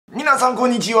皆さんこ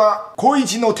んにちは。小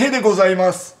一の手でござい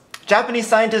ます。Japanese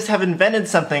scientists have invented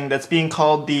something that's being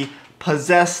called the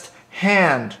possessed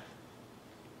hand.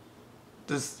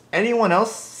 Does anyone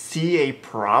else see a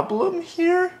problem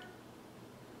here?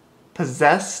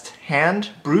 Possessed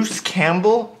hand? Bruce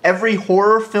Campbell? Every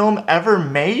horror film ever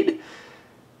made?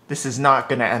 This is not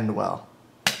gonna end well.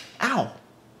 Ow!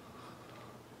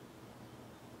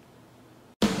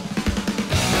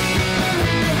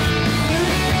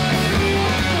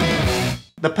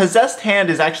 The possessed hand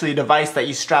is actually a device that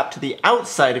you strap to the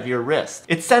outside of your wrist.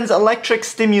 It sends electric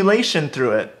stimulation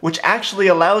through it, which actually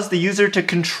allows the user to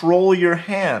control your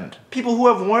hand. People who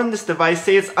have worn this device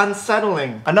say it's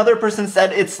unsettling. Another person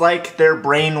said it's like their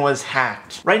brain was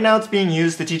hacked. Right now it's being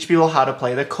used to teach people how to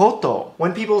play the koto.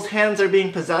 When people's hands are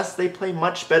being possessed, they play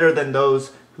much better than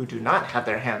those who do not have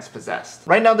their hands possessed.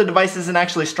 Right now the device isn't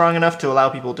actually strong enough to allow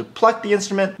people to pluck the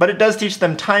instrument, but it does teach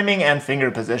them timing and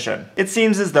finger position. It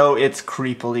seems as though it's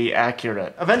creepily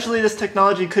accurate. Eventually this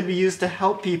technology could be used to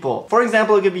help people. For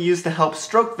example, it could be used to help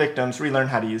stroke victims relearn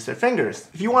how to use their fingers.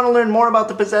 If you want to learn more about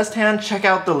the possessed hand, check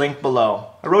out the link below.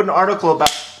 I wrote an article about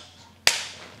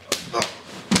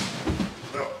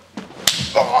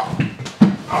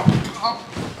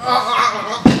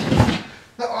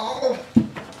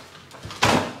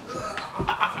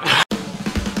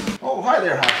Oh, hi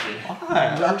there, Hashi.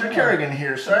 Hi. Dr. Kerrigan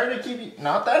here. Sorry to keep you...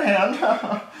 Not that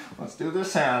hand. Let's do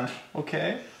this hand.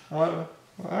 Okay. Well,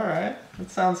 all right.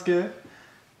 That sounds good.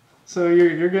 So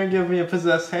you're gonna give me a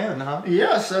possessed hand, huh?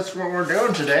 Yes, that's what we're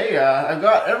doing today. I've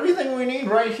got everything we need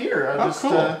right here. I just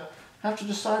cool. have to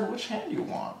decide which hand you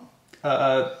want.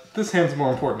 This hand's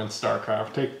more important in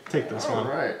StarCraft. Take this one.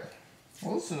 All right.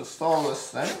 Well, let's install this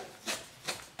thing.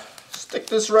 Stick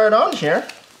this right on here.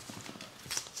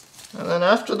 And then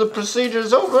after the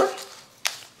procedure's over,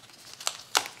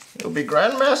 you'll be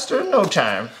Grandmaster in no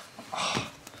time.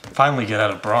 Finally get out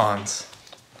of bronze.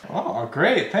 Oh,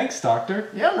 great. Thanks, Doctor.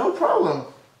 Yeah, no problem.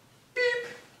 Beep.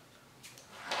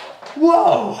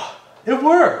 Whoa! It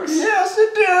works! Yes,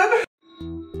 it did.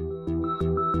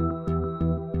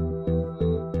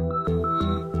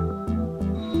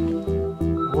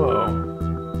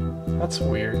 Whoa. That's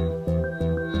weird.